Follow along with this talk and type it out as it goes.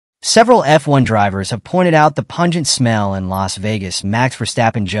Several F1 drivers have pointed out the pungent smell in Las Vegas. Max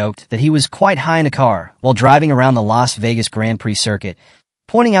Verstappen joked that he was quite high in a car while driving around the Las Vegas Grand Prix circuit,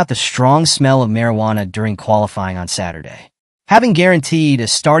 pointing out the strong smell of marijuana during qualifying on Saturday. Having guaranteed a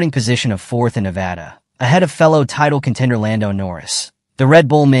starting position of fourth in Nevada, ahead of fellow title contender Lando Norris, the Red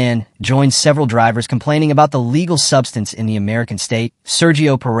Bull man joined several drivers complaining about the legal substance in the American state.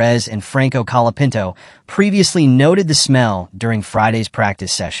 Sergio Perez and Franco Colapinto previously noted the smell during Friday's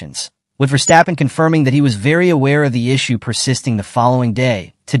practice sessions, with Verstappen confirming that he was very aware of the issue persisting the following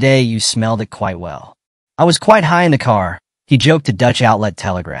day. "Today you smelled it quite well. I was quite high in the car," he joked to Dutch outlet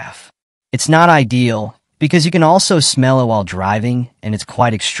Telegraph. It's not ideal, because you can also smell it while driving, and it's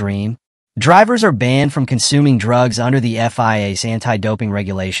quite extreme. Drivers are banned from consuming drugs under the FIA's anti-doping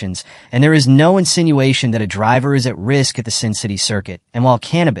regulations, and there is no insinuation that a driver is at risk at the Sin City circuit. And while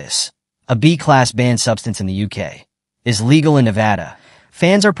cannabis, a B-class banned substance in the UK, is legal in Nevada,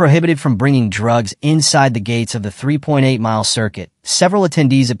 fans are prohibited from bringing drugs inside the gates of the 3.8-mile circuit. Several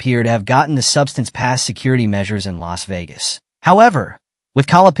attendees appear to have gotten the substance past security measures in Las Vegas. However, with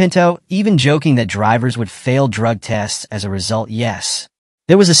Colapinto even joking that drivers would fail drug tests as a result. Yes,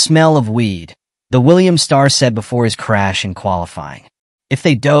 there was a smell of weed, the Williams star said before his crash in qualifying. "If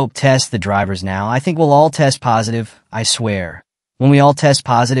they dope test the drivers now, I think we'll all test positive, I swear. When we all test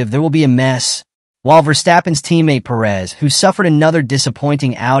positive, there will be a mess." While Verstappen's teammate Perez, who suffered another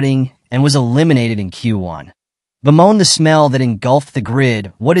disappointing outing and was eliminated in Q1, bemoaned the smell that engulfed the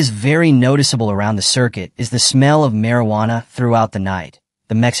grid. "What is very noticeable around the circuit is the smell of marijuana throughout the night,"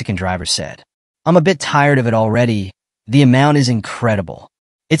 the Mexican driver said. "I'm a bit tired of it already. The amount is incredible.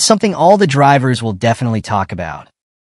 It's something all the drivers will definitely talk about."